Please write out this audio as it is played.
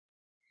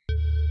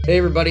Hey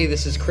everybody,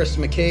 this is Chris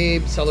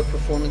McCabe, Seller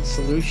Performance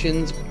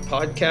Solutions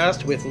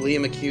podcast with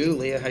Leah McHugh.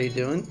 Leah, how you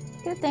doing?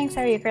 Good, thanks.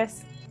 How are you,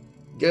 Chris?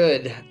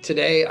 Good.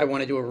 Today I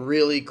want to do a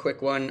really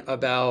quick one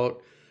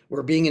about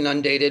we're being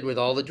inundated with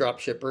all the drop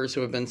shippers who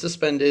have been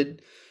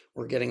suspended.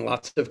 We're getting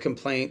lots of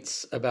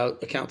complaints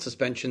about account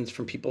suspensions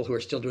from people who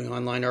are still doing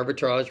online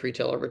arbitrage,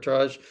 retail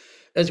arbitrage,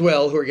 as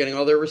well, who are getting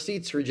all their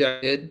receipts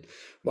rejected.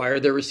 Why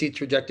are their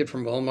receipts rejected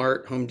from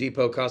Walmart, Home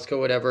Depot, Costco,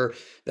 whatever?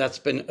 That's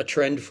been a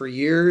trend for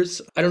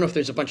years. I don't know if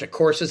there's a bunch of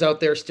courses out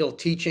there still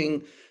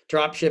teaching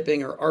drop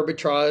shipping or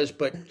arbitrage,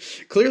 but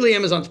clearly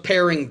Amazon's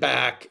paring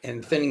back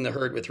and thinning the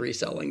herd with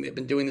reselling. They've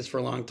been doing this for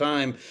a long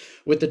time.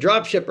 With the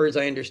drop shippers,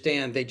 I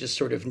understand they just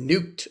sort of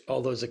nuked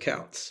all those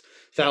accounts,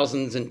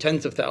 thousands and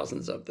tens of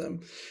thousands of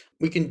them.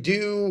 We can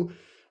do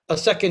a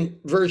second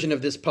version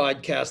of this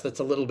podcast that's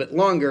a little bit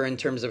longer in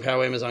terms of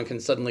how Amazon can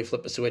suddenly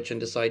flip a switch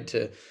and decide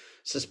to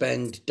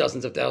suspend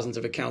dozens of thousands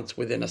of accounts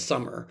within a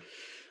summer.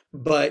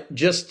 But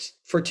just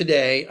for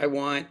today, I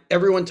want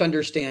everyone to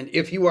understand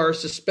if you are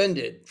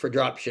suspended for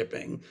drop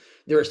shipping,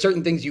 there are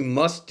certain things you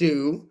must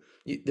do.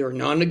 They're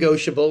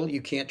non-negotiable.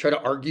 You can't try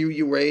to argue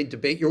your way,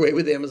 debate your way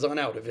with Amazon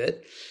out of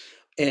it.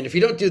 And if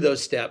you don't do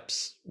those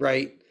steps,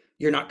 right,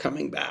 you're not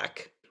coming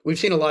back. We've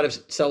seen a lot of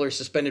sellers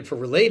suspended for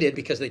related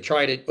because they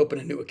try to open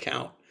a new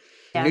account.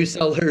 Yeah. New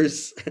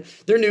sellers,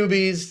 they're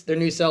newbies, they're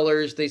new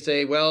sellers. They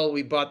say, well,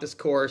 we bought this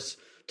course,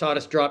 taught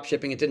us drop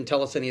shipping. It didn't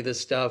tell us any of this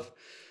stuff.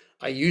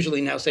 I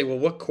usually now say, well,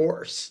 what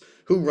course?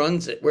 Who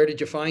runs it? Where did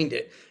you find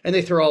it? And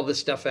they throw all this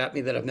stuff at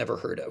me that I've never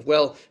heard of.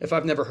 Well, if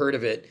I've never heard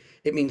of it,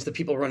 it means the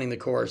people running the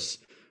course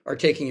are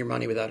taking your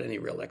money without any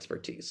real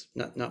expertise.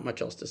 Not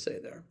much else to say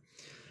there.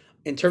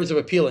 In terms of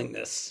appealing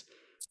this,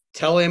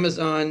 tell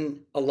Amazon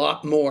a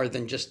lot more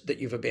than just that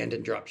you've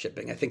abandoned drop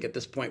shipping. I think at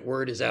this point,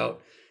 word is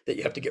out that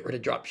you have to get rid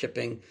of drop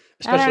shipping, I don't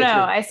especially if know.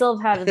 you're I still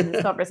have had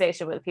this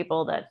conversation with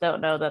people that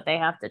don't know that they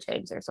have to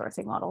change their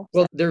sourcing model.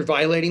 well, they're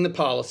violating the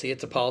policy.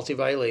 It's a policy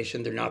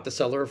violation. They're not the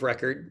seller of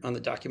record on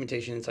the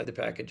documentation inside the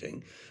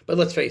packaging. But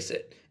let's face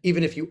it,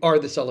 even if you are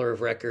the seller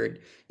of record,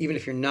 even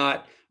if you're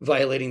not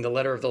violating the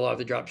letter of the law of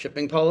the drop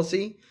shipping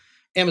policy,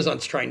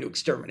 Amazon's trying to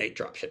exterminate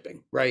drop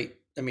shipping, right?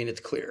 I mean, it's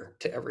clear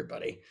to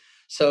everybody.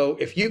 So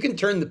if you can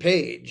turn the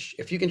page,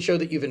 if you can show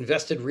that you've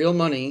invested real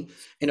money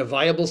in a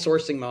viable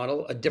sourcing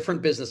model, a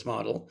different business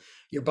model,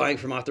 you're buying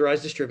from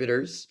authorized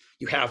distributors,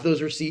 you have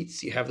those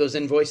receipts, you have those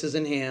invoices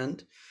in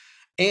hand,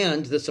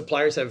 and the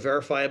suppliers have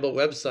verifiable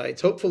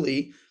websites.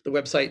 Hopefully, the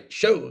website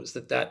shows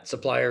that that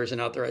supplier is an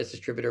authorized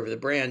distributor of the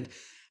brand.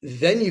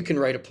 Then you can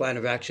write a plan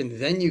of action.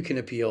 Then you can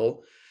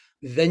appeal.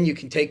 Then you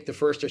can take the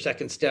first or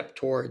second step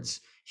towards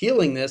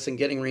healing this and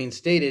getting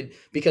reinstated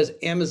because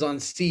Amazon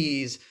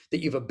sees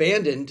that you've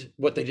abandoned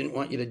what they didn't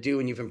want you to do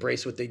and you've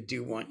embraced what they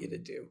do want you to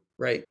do,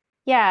 right?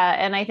 Yeah,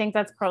 and I think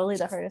that's probably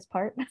the hardest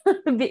part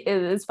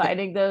is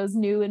finding those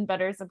new and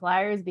better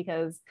suppliers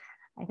because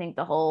I think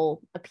the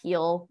whole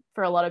appeal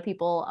for a lot of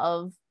people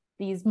of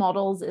these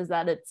models is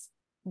that it's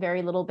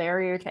very little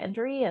barrier to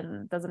entry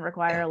and doesn't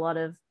require a lot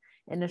of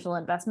initial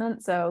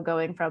investment. So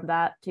going from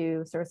that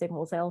to sourcing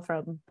wholesale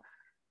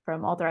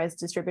from authorized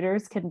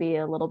distributors can be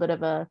a little bit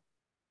of a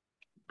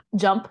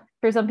jump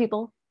for some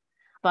people.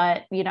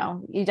 But you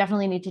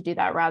definitely need to do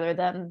that rather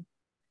than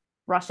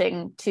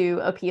rushing to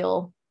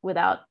appeal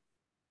without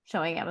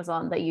showing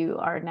Amazon that you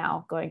are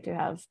now going to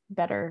have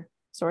better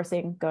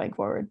sourcing going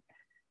forward,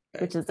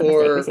 which is the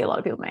mistake we see a lot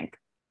of people make.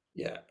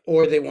 Yeah.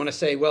 Or they want to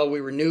say, well,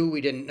 we were new,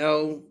 we didn't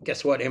know.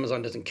 Guess what?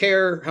 Amazon doesn't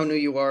care how new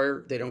you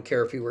are. They don't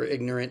care if you were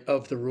ignorant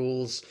of the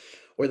rules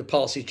or the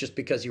policies just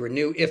because you were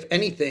new. If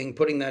anything,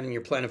 putting that in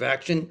your plan of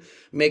action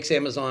makes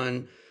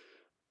Amazon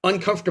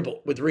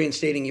uncomfortable with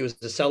reinstating you as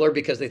a seller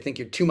because they think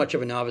you're too much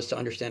of a novice to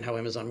understand how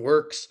Amazon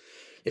works.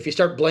 If you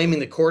start blaming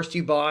the course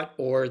you bought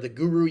or the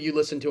guru you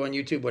listened to on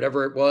YouTube,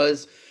 whatever it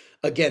was,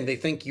 again, they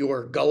think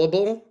you're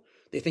gullible.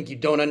 They think you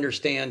don't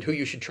understand who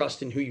you should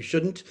trust and who you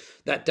shouldn't.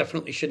 That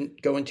definitely shouldn't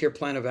go into your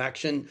plan of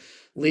action.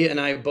 Leah and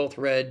I have both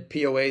read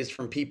POAs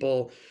from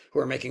people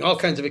who are making all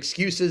kinds of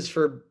excuses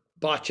for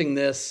botching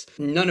this.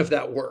 None of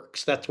that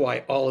works. That's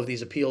why all of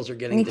these appeals are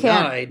getting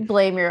denied. Can't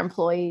blame your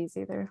employees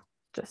either.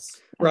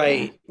 Just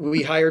right.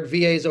 We hired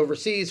VAs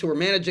overseas who were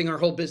managing our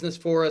whole business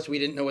for us. We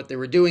didn't know what they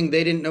were doing.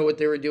 They didn't know what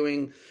they were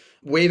doing.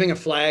 Waving a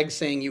flag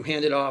saying you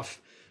handed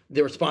off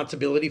the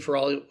responsibility for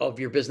all of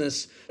your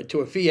business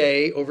to a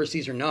VA,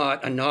 overseas or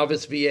not, a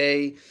novice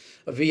VA,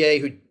 a VA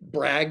who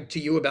bragged to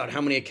you about how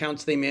many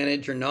accounts they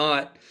manage or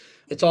not.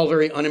 It's all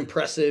very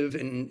unimpressive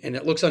and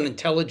it looks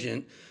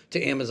unintelligent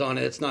to Amazon,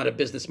 and it's not a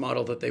business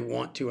model that they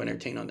want to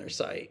entertain on their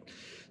site.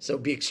 So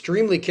be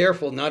extremely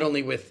careful, not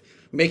only with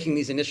making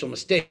these initial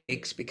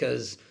mistakes,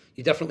 because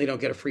you definitely don't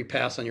get a free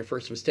pass on your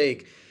first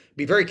mistake.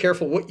 Be very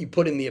careful what you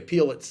put in the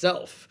appeal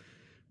itself,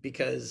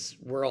 because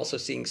we're also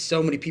seeing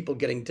so many people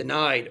getting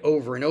denied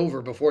over and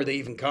over before they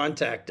even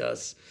contact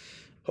us.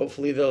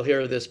 Hopefully they'll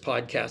hear this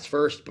podcast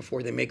first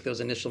before they make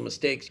those initial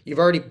mistakes. You've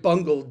already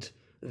bungled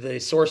the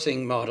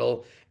sourcing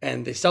model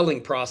and the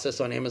selling process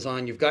on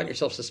Amazon. You've gotten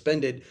yourself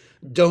suspended.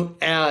 Don't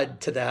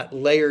add to that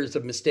layers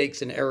of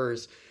mistakes and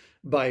errors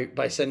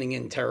by sending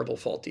in terrible,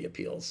 faulty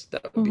appeals.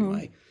 That would be Hmm.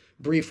 my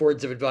brief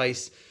words of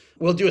advice.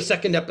 We'll do a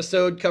second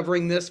episode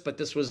covering this, but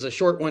this was a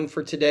short one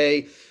for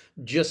today,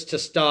 just to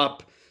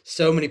stop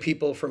so many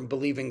people from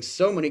believing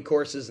so many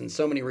courses and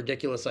so many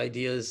ridiculous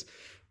ideas.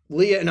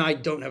 Leah and I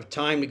don't have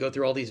time to go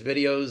through all these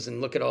videos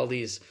and look at all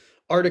these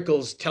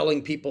articles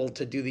telling people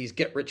to do these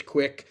get rich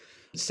quick,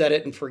 set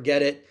it and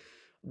forget it,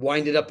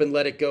 wind it up and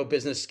let it go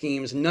business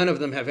schemes. None of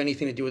them have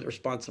anything to do with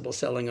responsible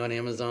selling on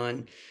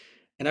Amazon.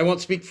 And I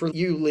won't speak for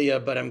you, Leah,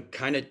 but I'm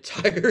kind of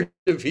tired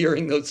of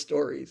hearing those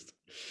stories.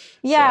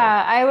 So,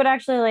 Yeah, I would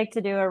actually like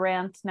to do a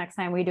rant next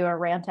time we do a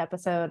rant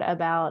episode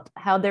about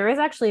how there is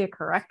actually a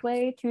correct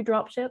way to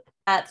drop ship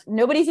that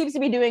nobody seems to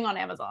be doing on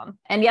Amazon.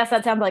 And yes,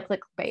 that sounds like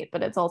clickbait,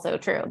 but it's also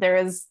true. There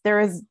is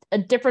a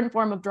different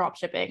form of drop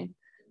shipping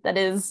that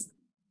is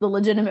the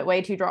legitimate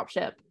way to drop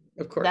ship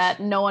of course.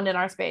 that no one in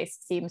our space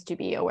seems to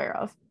be aware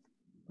of.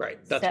 Right.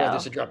 That's why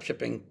there's a drop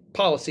shipping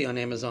policy on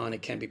Amazon.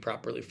 It can be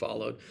properly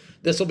followed.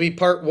 This will be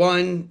part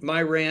one,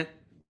 my rant.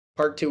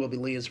 Part two will be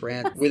Leah's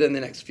rant within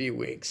the next few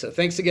weeks. So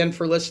thanks again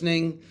for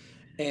listening.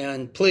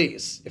 And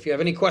please, if you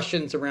have any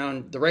questions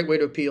around the right way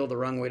to appeal, the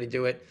wrong way to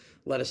do it,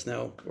 let us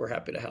know. We're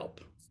happy to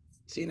help.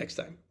 See you next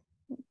time.